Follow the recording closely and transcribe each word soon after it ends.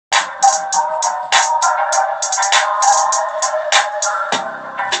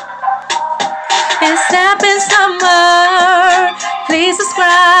summer. Please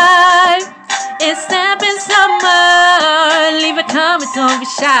subscribe. It's Snapping Summer. Leave a comment, don't be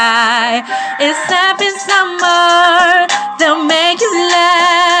shy. It's Snapping Summer. They'll make you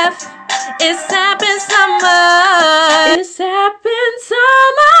laugh. It's Snapping Summer. It's Snapping Summer.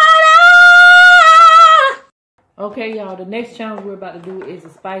 Okay, y'all, the next challenge we're about to do is a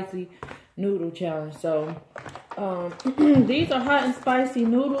spicy noodle challenge. So, these are hot and spicy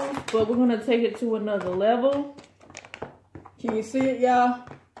noodles, but we're going to take it to another level. Can you see it, y'all?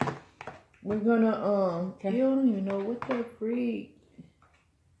 We're going to, I don't even know what the freak.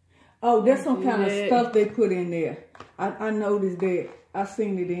 Oh, there's some kind of stuff they put in there. I noticed that. I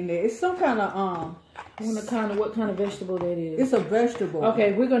seen it in there. It's some kind of, what kind of vegetable that is? It's a vegetable.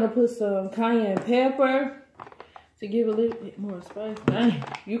 Okay, we're going to put some cayenne pepper to give a little bit more spice.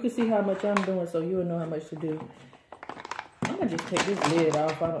 You can see how much I'm doing, so you'll know how much to do. I'm going to just take this lid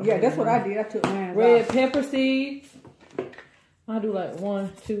off. That's what I did. I took mine red off. Pepper seeds. I'll do like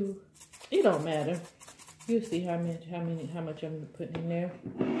 1, 2. It don't matter. You'll see how much I'm putting in there.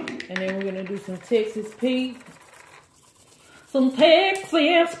 And then we're going to do some Texas Pete. Some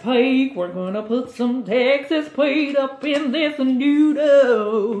Texas Pete. We're going to put some Texas Pete up in this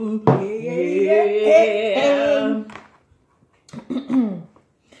noodle. Yeah.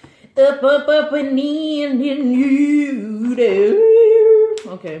 up and in the noodle.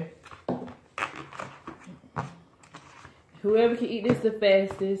 Okay. Whoever can eat this the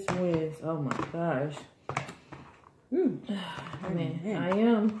fastest wins. Oh my gosh. Man, I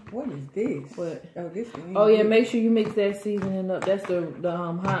am. What is this? What? Oh, this. Oh yeah, make sure you mix that seasoning up. That's the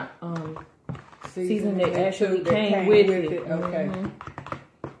hot seasoning that actually came with it. Okay.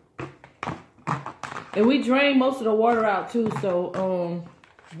 And we drained most of the water out too, so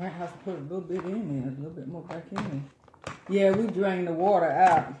might have to put a little bit in there, a little bit more back in there. Yeah, we drained the water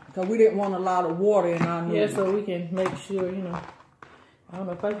out because we didn't want a lot of water in our noodles. Yeah, so we can make sure, I don't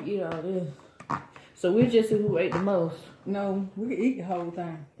know if I can eat all this. So we'll just see who ate the most. No, we can eat the whole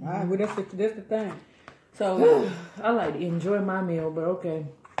thing. All right, well, that's the thing. So I like to enjoy my meal, but okay.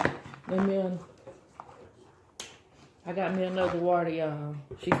 I got me another water, y'all.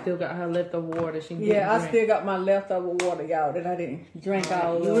 She still got her leftover water. I still got my leftover water, y'all, that I didn't drink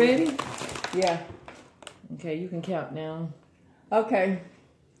all of. You ready? Yeah. Okay, you can count down. Okay.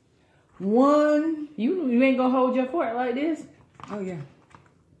 1. You ain't gonna hold your fork like this? Oh yeah.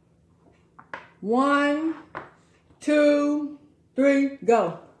 1, 2, 3,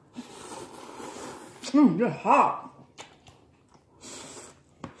 go. They're hot.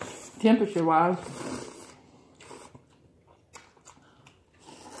 Temperature wise.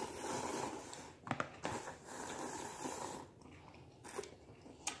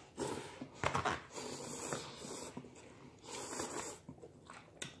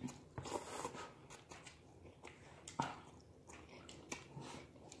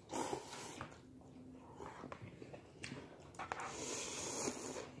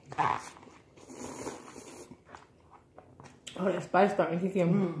 Oh, that spice starting to kick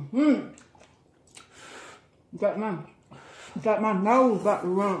in. Got my nose about to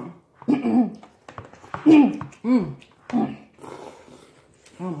run.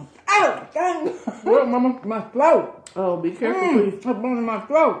 Ow! Dang! What, mama? My throat. Oh, be careful, please. It's burning my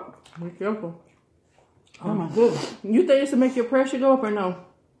throat. Be careful. Oh my goodness. You think this will make your pressure go up or no?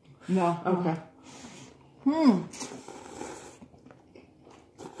 No. Okay.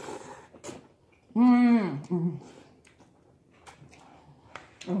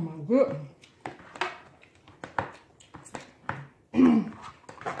 Oh my goodness.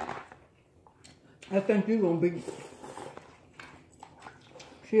 I think you're gonna be.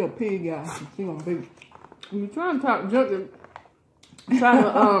 She a pig, y'all. She gonna be. You trying to talk junk,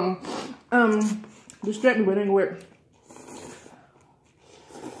 trying to distract me, but it ain't work.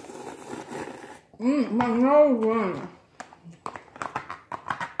 My nose running.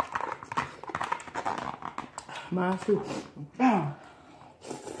 Mine too.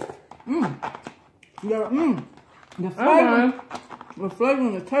 Yeah, the flavor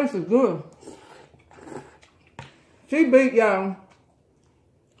and the taste is good. She beat y'all.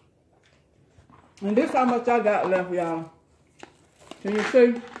 And this how much I got left, y'all. Can you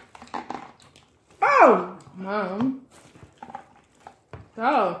see? Oh! Mom.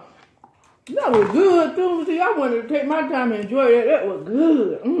 Oh. That was good too. See, I wanted to take my time and enjoy that. That was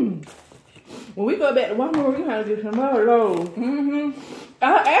good. When we go back to Walmart, we're gonna get some more of those.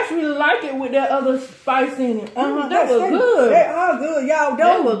 I actually like it with that other spice in it. That was good. They are good, y'all.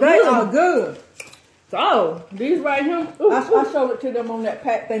 They are good. So, these right here. I showed it to them on that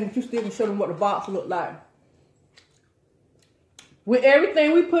pack thing, but you still can show them what the box look like. With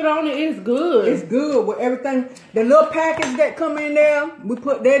everything we put on it, it's good. It's good with everything. The little package that come in there, we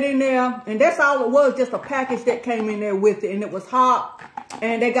put that in there. And that's all it was, just a package that came in there with it. And it was hot.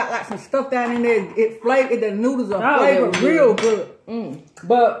 And they got like some stuff down in there. It flavored, the noodles are flavored real good.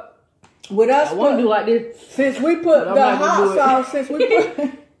 But with us, I want to do like this. Since we put the hot sauce, since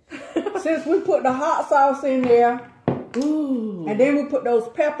we put the hot sauce in there, ooh, and then we put those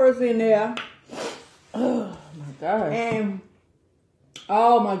peppers in there. Oh my gosh. And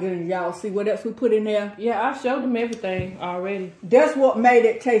oh my goodness, y'all see what else we put in there? Yeah, I showed them everything already. That's what made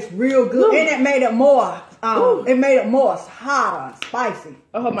it taste real good. Ooh. And it made it more hotter and spicy.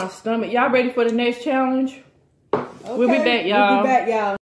 Oh, my stomach. Y'all ready for the next challenge? Okay. We'll be back, y'all. We'll be back, y'all.